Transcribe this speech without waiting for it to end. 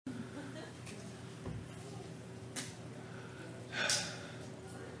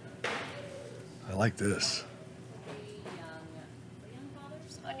like this. Three young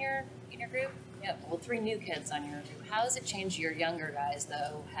fathers on in your group. Yep. Well, 3 new kids on your group. How has it changed your younger guys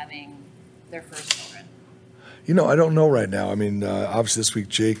though, having their first children? I don't know right now. I mean, obviously this week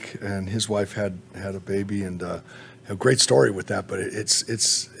Jake and his wife had a baby, and a great story with that. But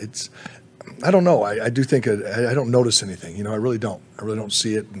it's I don't know. I do think I don't notice anything. I really don't. I really don't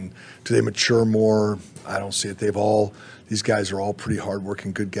see it. And do they mature more? I don't see it. These guys are all pretty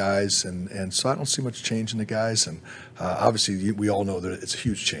hardworking, good guys, and so I don't see much change in the guys. And obviously, we all know that it's a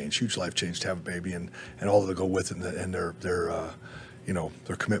huge change, huge life change to have a baby, and all that go with it, and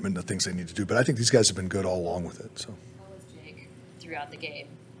their commitment and the things they need to do. But I think these guys have been good all along with it. So. How was Jake throughout the game?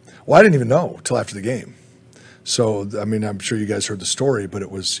 Well, I didn't even know till after the game. So, I mean, I'm sure you guys heard the story, but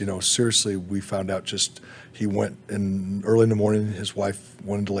it was, seriously, we found out he went early in the morning, his wife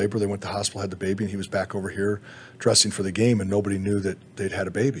went into labor, they went to the hospital, had the baby, and he was back over here dressing for the game, and nobody knew that they'd had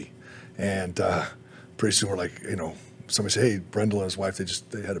a baby. And pretty soon we're like, somebody said, hey, Brendel and his wife,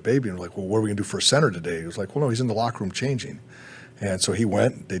 they had a baby. And we're like, well, what are we going to do for a center today? He was like, well, no, he's in the locker room changing. And so he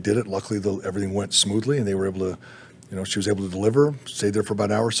went, they did it. Luckily, everything went smoothly, and they were able to, she was able to deliver, stayed there for about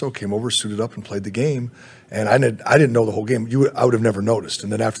an hour or so, came over, suited up, and played the game. And I didn't know the whole game. I would have never noticed.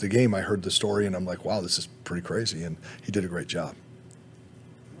 And then after the game, I heard the story, and I'm like, wow, this is pretty crazy. And he did a great job.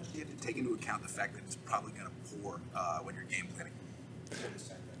 You have to take into account the fact that it's probably going to pour when you're game planning.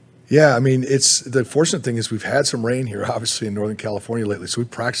 Yeah, I mean, the fortunate thing is we've had some rain here, obviously, in Northern California lately, so we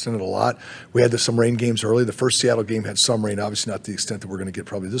practiced in it a lot. We had some rain games early. The first Seattle game had some rain, obviously not the extent that we're going to get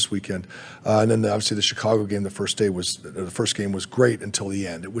probably this weekend. And then obviously the Chicago game, the first game was great until the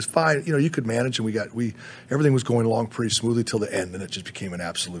end. It was fine, you could manage, and everything was going along pretty smoothly till the end, and it just became an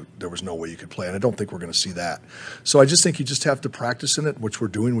absolute. There was no way you could play, and I don't think we're going to see that. So I just think you just have to practice in it, which we're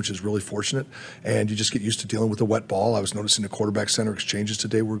doing, which is really fortunate, and you just get used to dealing with the wet ball. I was noticing the quarterback center exchanges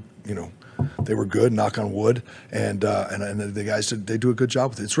today were. They were good, knock on wood, and the guys they do a good job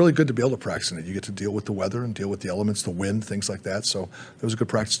with it. It's really good to be able to practice in it. You get to deal with the weather and deal with the elements, the wind, things like that. So it was a good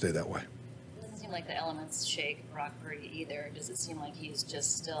practice day that way. It doesn't seem like the elements shake Brock Purdy either. Does it seem like he's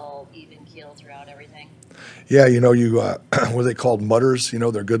just still even keel throughout everything? Yeah, what are they called? Mudders.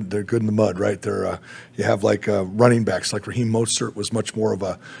 They're good. They're good in the mud, right? They're you have like running backs like Raheem Mostert was much more of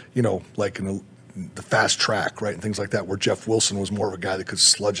a like the fast track, right, and things like that, where Jeff Wilson was more of a guy that could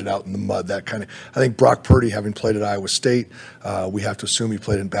sludge it out in the mud, that kind of. I think Brock Purdy, having played at Iowa State, we have to assume he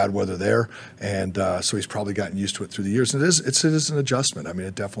played in bad weather there, and so he's probably gotten used to it through the years. And it is an adjustment. I mean,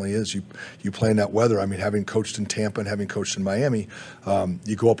 it definitely is. You play in that weather. I mean, having coached in Tampa and having coached in Miami,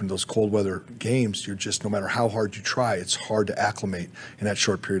 you go up into those cold weather games, you're just, no matter how hard you try, it's hard to acclimate in that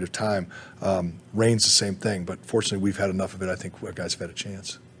short period of time. Rain's the same thing, but fortunately we've had enough of it. I think our guys have had a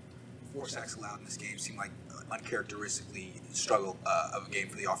chance. 4 sacks allowed in this game seemed like uncharacteristically struggle of a game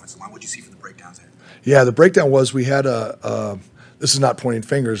for the offensive line. What did you see from the breakdowns there? Yeah, the breakdown was we had this is not pointing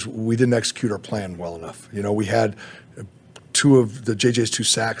fingers. We didn't execute our plan well enough. We had 2 of the JJ's 2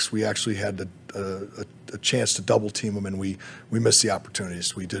 sacks. We actually had a chance to double team him, and we missed the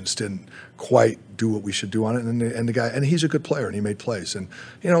opportunities. We just didn't quite do what we should do on it. And the guy, and he's a good player, and he made plays. And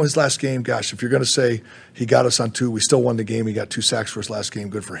his last game, gosh, if you're going to say he got us on 2, we still won the game. He got 2 sacks for his last game.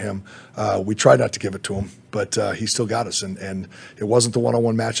 Good for him. We tried not to give it to him, but he still got us. And it wasn't the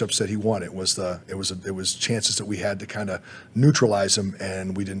one-on-one matchups that he won. It was chances that we had to kind of neutralize him,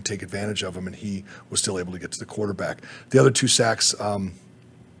 and we didn't take advantage of him. And he was still able to get to the quarterback. The other 2 sacks.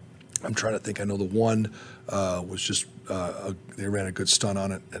 I'm trying to think. I know the one was just they ran a good stunt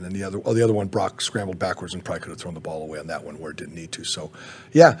on it, and then the other one, Brock scrambled backwards and probably could have thrown the ball away on that one where it didn't need to. So,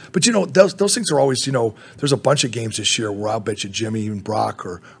 yeah, but those things are always there's a bunch of games this year where I'll bet you Jimmy, even Brock,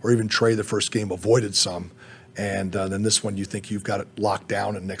 or even Trey, the first game avoided some. And then this one, you think you've got it locked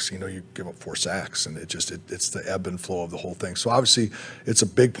down, and next thing you know, you give up 4 sacks, and it's the ebb and flow of the whole thing. So obviously, it's a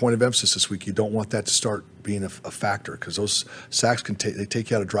big point of emphasis this week. You don't want that to start being a factor, because those sacks they take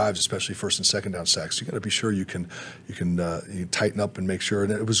you out of drives, especially first and second down sacks. You got to be sure you can tighten up and make sure.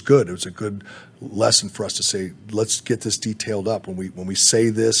 And it was good. It was a good lesson for us to say, let's get this detailed up. When we say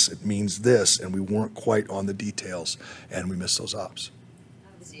this, it means this, and we weren't quite on the details, and we missed those ops.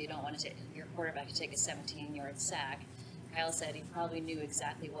 Obviously, you don't want to take your quarterback to take a 17-yard sack. Kyle said he probably knew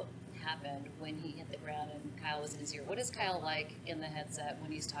exactly what happened when he hit the ground and Kyle was in his ear. What is Kyle like in the headset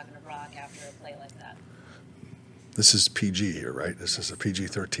when he's talking to Brock after a play like that? This is PG here, right? This is a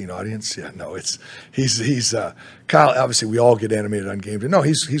PG-13 audience. Yeah, no, he's Kyle. Obviously, we all get animated on game day. No,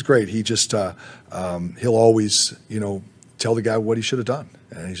 he's great. He just he'll always tell the guy what he should have done.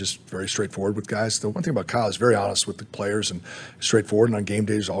 And he's just very straightforward with guys. The one thing about Kyle is very honest with the players and straightforward. And on game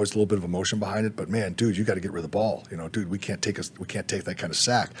days, there's always a little bit of emotion behind it. But man, dude, you got to get rid of the ball. Dude, we can't take that kind of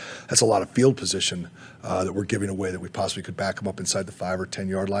sack. That's a lot of field position that we're giving away that we possibly could back them up inside the 5 or 10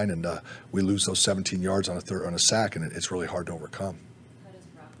 yard line, and we lose those 17 yards on a sack, and it's really hard to overcome. How does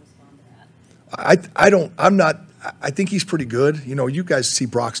Brock respond to that? I think he's pretty good. You guys see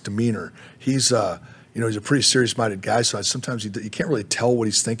Brock's demeanor. He's he's a pretty serious-minded guy, so sometimes you can't really tell what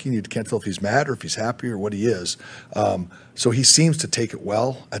he's thinking. You can't tell if he's mad or if he's happy or what he is. So he seems to take it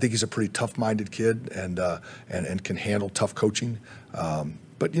well. I think he's a pretty tough-minded kid and can handle tough coaching.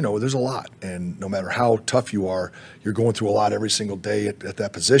 But there's a lot, and no matter how tough you are, you're going through a lot every single day at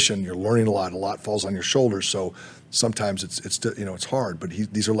that position. You're learning a lot. A lot falls on your shoulders. So sometimes it's hard. But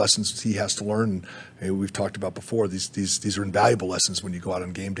these are lessons he has to learn. And we've talked about before. These are invaluable lessons when you go out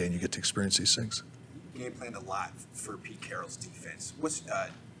on game day and you get to experience these things. Game planned a lot for Pete Carroll's defense. What's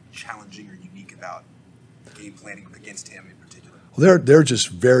challenging or unique about game planning against him in particular? Well, they're just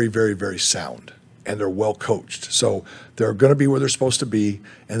very, very, very sound, and they're well coached. So they're going to be where they're supposed to be.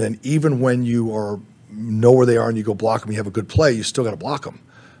 And then even when you know where they are and you go block them, you have a good play, you still got to block them.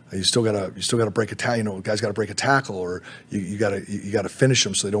 You still got to break a tackle. Guys got to break a tackle, or you got to finish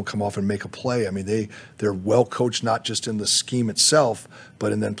them so they don't come off and make a play. I mean, they're well coached, not just in the scheme itself,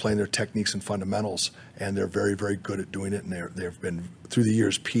 but in then playing their techniques and fundamentals. And they're very, very good at doing it. And they've been through the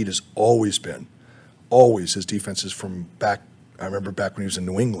years. Pete has always his defenses from back. I remember back when he was in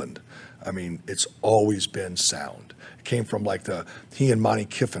New England. I mean, it's always been sound. It came from he and Monty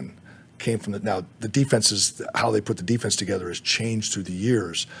Kiffin. Came from now the defenses, how they put the defense together has changed through the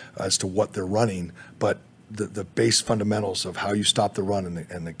years as to what they're running, but the base fundamentals of how you stop the run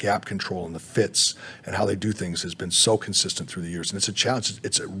and the gap control and the fits and how they do things has been so consistent through the years. And it's a challenge.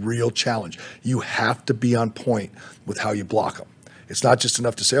 It's a real challenge. You have to be on point with how you block them. It's not just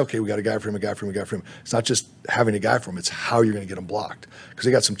enough to say, okay, we got a guy for him, a guy for him, a guy for him. It's not just having a guy for him. It's how you're going to get him blocked. Because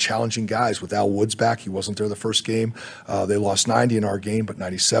they got some challenging guys with Al Woods back. He wasn't there the first game. They lost 90 in our game, but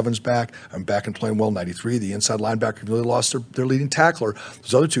 97's back. I'm back and playing well. 93, the inside linebacker really lost their leading tackler.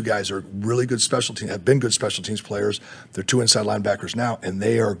 Those other two guys are really good special teams, have been good special teams players. They're 2 inside linebackers now, and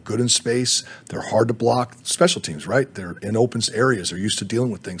they are good in space. They're hard to block. Special teams, right? They're in open areas. They're used to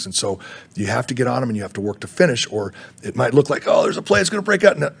dealing with things. And so you have to get on them and you have to work to finish, or it might look like, oh, there's a play that's going to break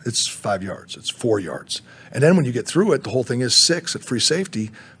out. No, it's 5 yards. It's 4 yards. And then when you get through it, the whole thing is 6 at free safety.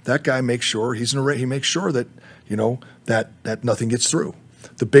 That guy makes sure he makes sure that that nothing gets through.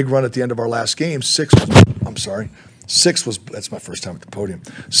 The big run at the end of our last game, 6 was that's my first time at the podium.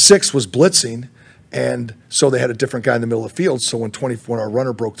 6 was blitzing, and so they had a different guy in the middle of the field. So when our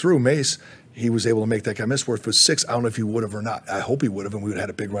runner broke through, Mace, he was able to make that guy miss. Where if it was 6, I don't know if he would have or not. I hope he would have, and we would have had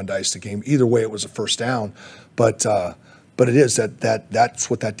a big run to ice the game. Either way, it was a first down. But it is that's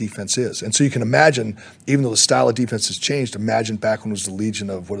what that defense is. And so you can imagine, even though the style of defense has changed, imagine back when it was the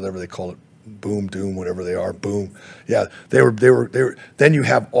Legion of whatever they call it, boom, doom, whatever they are, boom. Yeah, they were. Then you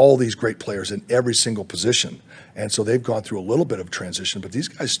have all these great players in every single position. And so they've gone through a little bit of transition, but these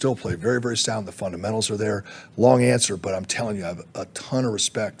guys still play very, very sound. The fundamentals are there. Long answer, but I'm telling you, I have a ton of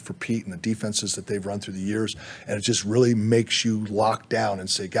respect for Pete and the defenses that they've run through the years. And it just really makes you lock down and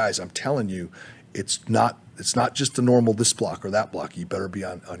say, guys, I'm telling you, it's not just the normal this block or that block. You better be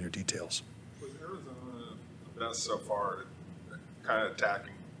on your details. Was Arizona the best so far at kind of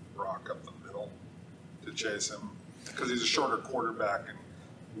attacking Brock up the middle to chase him? Because he's a shorter quarterback and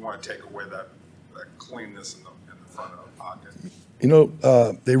you want to take away that cleanness in the front of the pocket.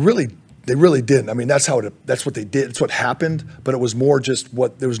 They really didn't. I mean, that's what they did. It's what happened, but it was more just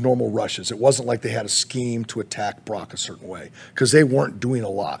there was normal rushes. It wasn't like they had a scheme to attack Brock a certain way because they weren't doing a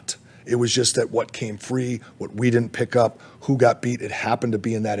lot. It was just that what came free, what we didn't pick up, who got beat. It happened to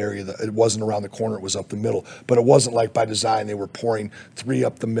be in that area. It wasn't around the corner. It was up the middle. But it wasn't like by design they were pouring 3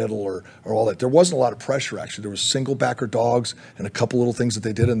 up the middle or all that. There wasn't a lot of pressure, actually. There was single backer dogs and a couple little things that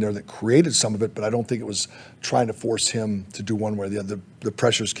they did in there that created some of it, but I don't think it was trying to force him to do one way or the other. The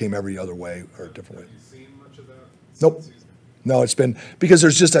pressures came every other way or a different way. Have you seen much of that? Nope. No, it's been – because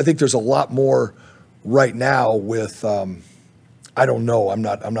I think there's a lot more right now with I don't know. I'm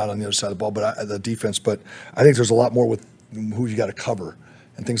not on the other side of the ball, but the defense. But I think there's a lot more with who you got to cover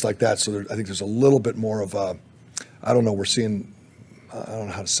and things like that. So I think there's a little bit more of I don't know. We're seeing. I don't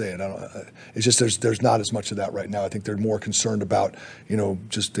know how to say it. It's just there's not as much of that right now. I think they're more concerned about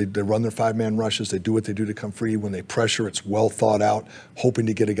just they run their 5-man rushes. They do what they do to come free. When they pressure, it's well thought out, hoping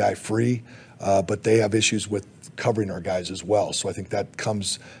to get a guy free. but they have issues with covering our guys as well. So I think that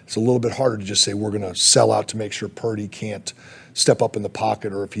it's a little bit harder to just say we're going to sell out to make sure Purdy can't step up in the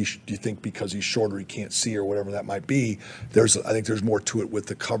pocket, or if do you think because he's shorter he can't see, or whatever that might be. I think there's more to it with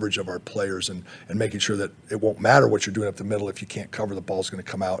the coverage of our players and making sure that it won't matter what you're doing up the middle. If you can't cover, the ball's going to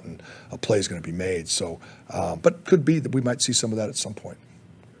come out and a play is going to be made. So, but could be that we might see some of that at some point.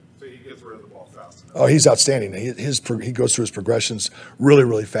 So he gets rid of the ball fast enough. Oh, he's outstanding. He goes through his progressions really,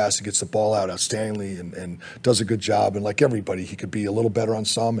 really fast. He gets the ball out outstandingly and does a good job. And like everybody, he could be a little better on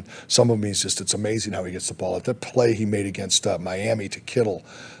some. And some of them, it's amazing how he gets the ball out. That play he made against Miami to Kittle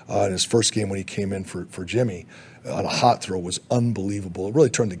in his first game when he came in for Jimmy on a hot throw was unbelievable. It really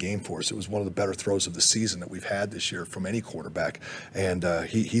turned the game for us. It was one of the better throws of the season that we've had this year from any quarterback. And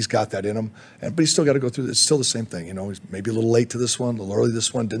he's got that in him. But he's still got to go through this. It's still the same thing. He's maybe a little late to this one, a little early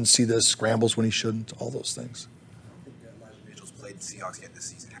this one, didn't see this, scrambles when he shouldn't, all those things. I don't think Elijah Mitchell's played the Seahawks yet this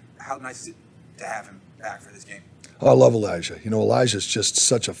season. How nice is it to have him back for this game? Oh, I love Elijah. Elijah's just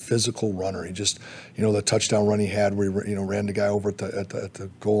such a physical runner. He just, the touchdown run he had where he, ran the guy over at the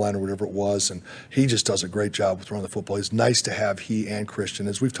goal line or whatever it was, and he just does a great job with running the football. It's nice to have he and Christian.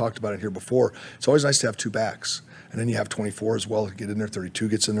 As we've talked about it here before, it's always nice to have two backs. And then you have 24 as well. Get in there, 32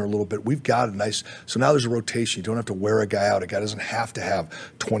 gets in there a little bit. We've got a nice – so now there's a rotation. You don't have to wear a guy out. A guy doesn't have to have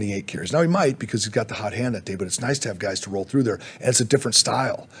 28 carries. Now he might because he's got the hot hand that day, but it's nice to have guys to roll through there. And it's a different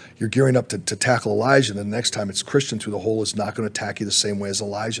style. You're gearing up to tackle Elijah, and then the next time it's Christian through the hole is not going to attack you the same way as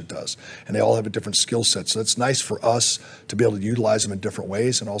Elijah does. And they all have a different skill set. So it's nice for us to be able to utilize them in different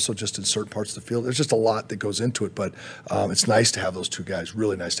ways and also just in certain parts of the field. There's just a lot that goes into it, but it's nice to have those two guys.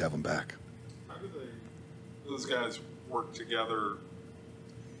 Really nice to have them back. How do those guys work together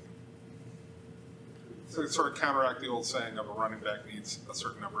to sort of counteract the old saying of a running back needs a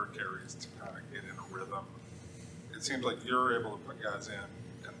certain number of carries to kind of get in a rhythm? It seems like you're able to put guys in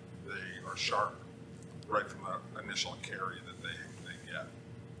and they are sharp right from the initial carry that they get.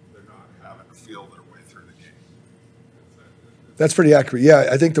 They're not having to feel their way through the game. That's pretty accurate. Yeah,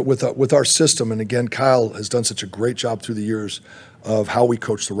 I think that with our system, and again, Kyle has done such a great job through the years of how we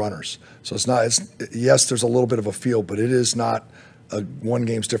coach the runners. So yes, there's a little bit of a feel, but it is not one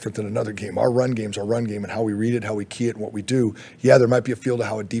game's different than another game. Our run game's our run game, and how we read it, how we key it, and what we do. Yeah, there might be a feel to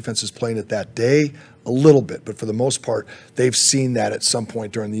how a defense is playing it that day, a little bit, but for the most part, they've seen that at some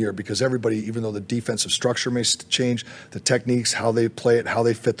point during the year because everybody, even though the defensive structure may change, the techniques, how they play it, how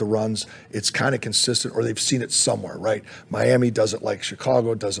they fit the runs, it's kind of consistent, or they've seen it somewhere, right? Miami does it like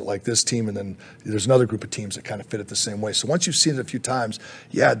Chicago, does it like this team, and then there's another group of teams that kind of fit it the same way. So once you've seen it a few times,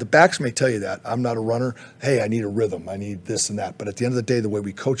 yeah, the backs may tell you that. I'm not a runner. Hey, I need a rhythm. I need this and that. But at the end of the day, the way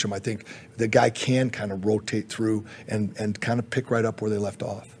we coach them, I think the guy can kind of rotate through and kind of pick right up where they left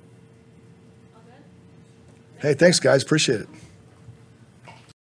off. Hey, thanks, guys. Appreciate it.